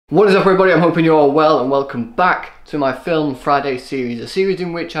What is up everybody, I'm hoping you're all well and welcome back to my Film Friday series, a series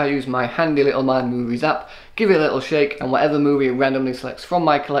in which I use my handy little My Movies app, give it a little shake, and whatever movie it randomly selects from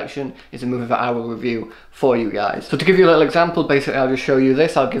my collection is a movie that I will review for you guys. So to give you a little example, basically I'll just show you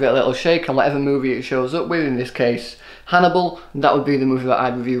this, I'll give it a little shake, and whatever movie it shows up with, in this case Hannibal, that would be the movie that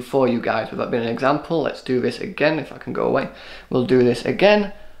I'd review for you guys. With that being an example, let's do this again, if I can go away. We'll do this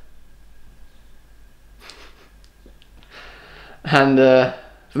again. And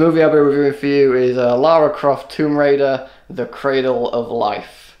the movie I'll be reviewing for you is Lara Croft Tomb Raider, The Cradle of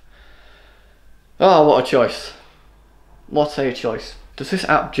Life. Oh, what a choice. What a choice. Does this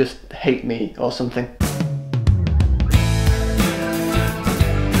app just hate me or something?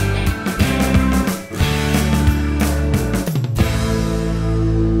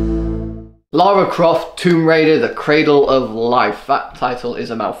 Lara Croft Tomb Raider, The Cradle of Life. That title is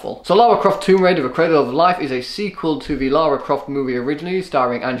a mouthful. So Lara Croft Tomb Raider, The Cradle of Life is a sequel to the Lara Croft movie originally,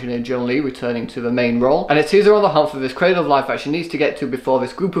 starring Angelina Jolie returning to the main role. And it sees her on the hunt for this Cradle of Life that she needs to get to before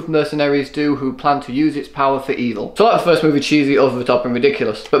this group of mercenaries do, who plan to use its power for evil. So like the first movie, cheesy, over the top and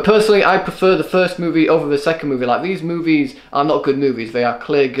ridiculous. But personally, I prefer the first movie over the second movie. Like, these movies are not good movies. They are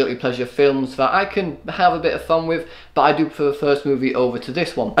clear guilty pleasure films that I can have a bit of fun with, but I do prefer the first movie over to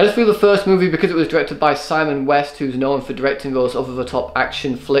this one. I just feel the first movie, because it was directed by Simon West, who's known for directing those over-the-top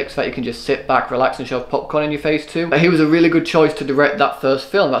action flicks that you can just sit back, relax and shove popcorn in your face to, that he was a really good choice to direct that first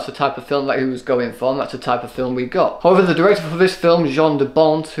film. That's the type of film that he was going for, and that's the type of film we got. However, the director for this film, Jean de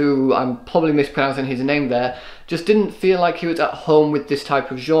Bont, who I'm probably mispronouncing his name there, just didn't feel like he was at home with this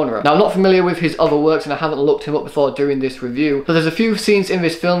type of genre. Now, I'm not familiar with his other works and I haven't looked him up before doing this review, but there's a few scenes in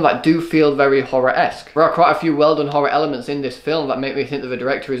this film that do feel very horror-esque. There are quite a few well-done horror elements in this film that make me think that the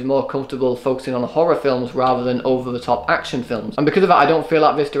director is more comfortable focusing on horror films rather than over-the-top action films. And because of that, I don't feel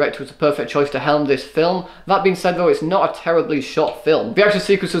like this director was the perfect choice to helm this film. That being said though, it's not a terribly shot film. The action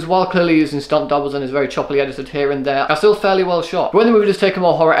sequences, while clearly using stunt doubles and is very choppily edited here and there, are still fairly well shot. But when the movie does take a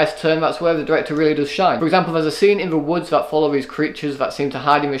more horror-esque turn, that's where the director really does shine. For example, there's a scene in the woods that follow these creatures that seem to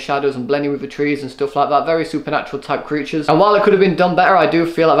hide in the shadows and blend in with the trees and stuff like that, very supernatural type creatures. And while it could have been done better, I do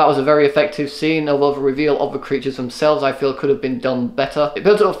feel like that was a very effective scene, although the reveal of the creatures themselves I feel could have been done better. It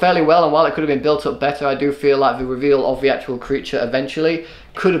built it up fairly well, and while it could have been built up better, I do feel like the reveal of the actual creature eventually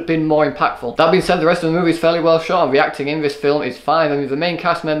could have been more impactful. That being said, the rest of the movie is fairly well shot and the acting in this film is fine. I mean, the main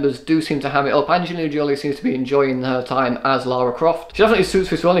cast members do seem to ham it up. Angelina Jolie seems to be enjoying her time as Lara Croft. She definitely suits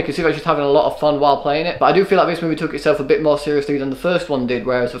this role. You can see that she's having a lot of fun while playing it. But I do feel like this movie took itself a bit more seriously than the first one did,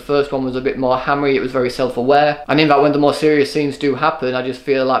 whereas the first one was a bit more hammery, it was very self-aware. And in that, when the more serious scenes do happen, I just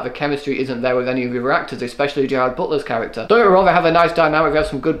feel like the chemistry isn't there with any of the other actors, especially Gerard Butler's character. Don't get me wrong, they have a nice dynamic, they have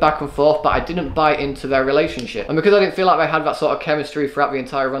some good back and forth, but I didn't buy into their relationship. And because I didn't feel like they had that sort of chemistry throughout the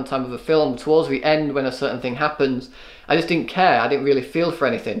entire runtime of the film, towards the end when a certain thing happens, I just didn't care. I didn't really feel for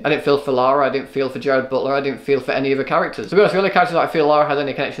anything. I didn't feel for Lara, I didn't feel for Gerard Butler, I didn't feel for any of the characters. To be honest, the only characters that I feel Lara has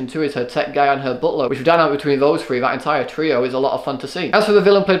any connection to is her tech guy and her butler, which the dynamic between those three, that entire trio, is a lot of fun to see. As for the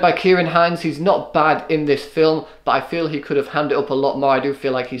villain played by Kieran Hines, he's not bad in this film, but I feel he could have hammed it up a lot more. I do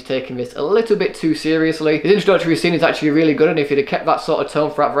feel like he's taking this a little bit too seriously. His introductory scene is actually really good, and if he'd have kept that sort of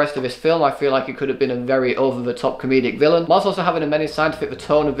tone throughout the rest of this film, I feel like he could have been a very over-the-top comedic villain, whilst also having a menace sign to fit the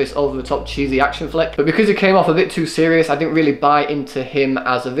tone of this over-the-top cheesy action flick. But because he came off a bit too serious, I didn't really buy into him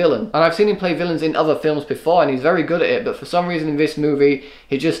as a villain. And I've seen him play villains in other films before, and he's very good at it, but for some reason in this movie,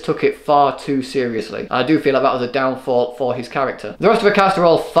 he just took it far too seriously. And I do feel like that was a downfall for his character. The rest of the cast are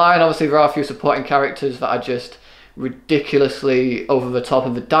all fine. Obviously, there are a few supporting characters that are just ridiculously over the top,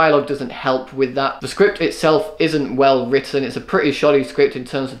 and the dialogue doesn't help with that. The script itself isn't well written. It's a pretty shoddy script in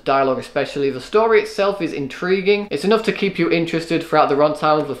terms of dialogue especially. The story itself is intriguing. It's enough to keep you interested throughout the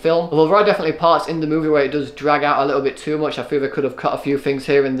runtime of the film, although there are definitely parts in the movie where it does drag out a little bit too much. I feel they could have cut a few things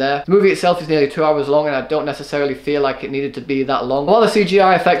here and there. The movie itself is nearly 2 hours long, and I don't necessarily feel like it needed to be that long. While the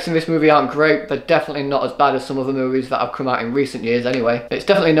CGI effects in this movie aren't great, they're definitely not as bad as some of the movies that have come out in recent years anyway. It's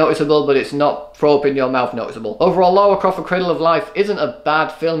definitely noticeable, but it's not throw up in your mouth noticeable. Overall, Lara Croft: The Cradle of Life isn't a bad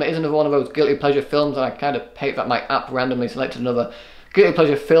film. It isn't one of those guilty pleasure films, and I kind of hate that my app randomly selected another guilty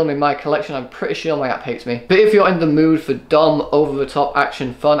pleasure film in my collection. I'm pretty sure my app hates me. But if you're in the mood for dumb, over-the-top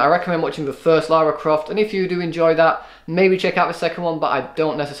action fun, I recommend watching the first Lara Croft, and if you do enjoy that, maybe check out the second one, but I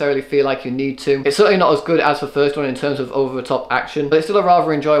don't necessarily feel like you need to. It's certainly not as good as the first one in terms of over-the-top action, but it's still a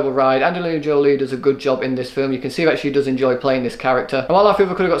rather enjoyable ride. Angelina Jolie does a good job in this film. You can see that she does enjoy playing this character. And while I feel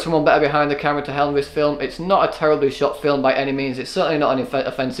we could have got someone better behind the camera to helm this film, it's not a terribly shot film by any means. It's certainly not an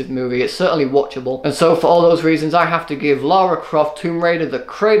offensive movie. It's certainly watchable. And so for all those reasons, I have to give Lara Croft Tomb Raider: The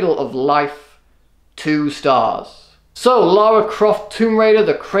Cradle of Life 2 stars. So, Lara Croft Tomb Raider,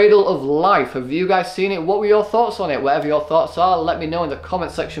 the Cradle of Life. Have you guys seen it? What were your thoughts on it? Whatever your thoughts are, let me know in the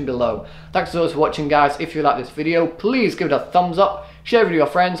comment section below. Thanks to those for watching, guys. If you like this video, please give it a thumbs up, share it with your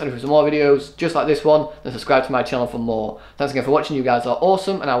friends, and if there's more videos just like this one, then subscribe to my channel for more. Thanks again for watching. You guys are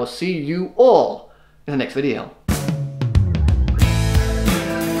awesome, and I will see you all in the next video.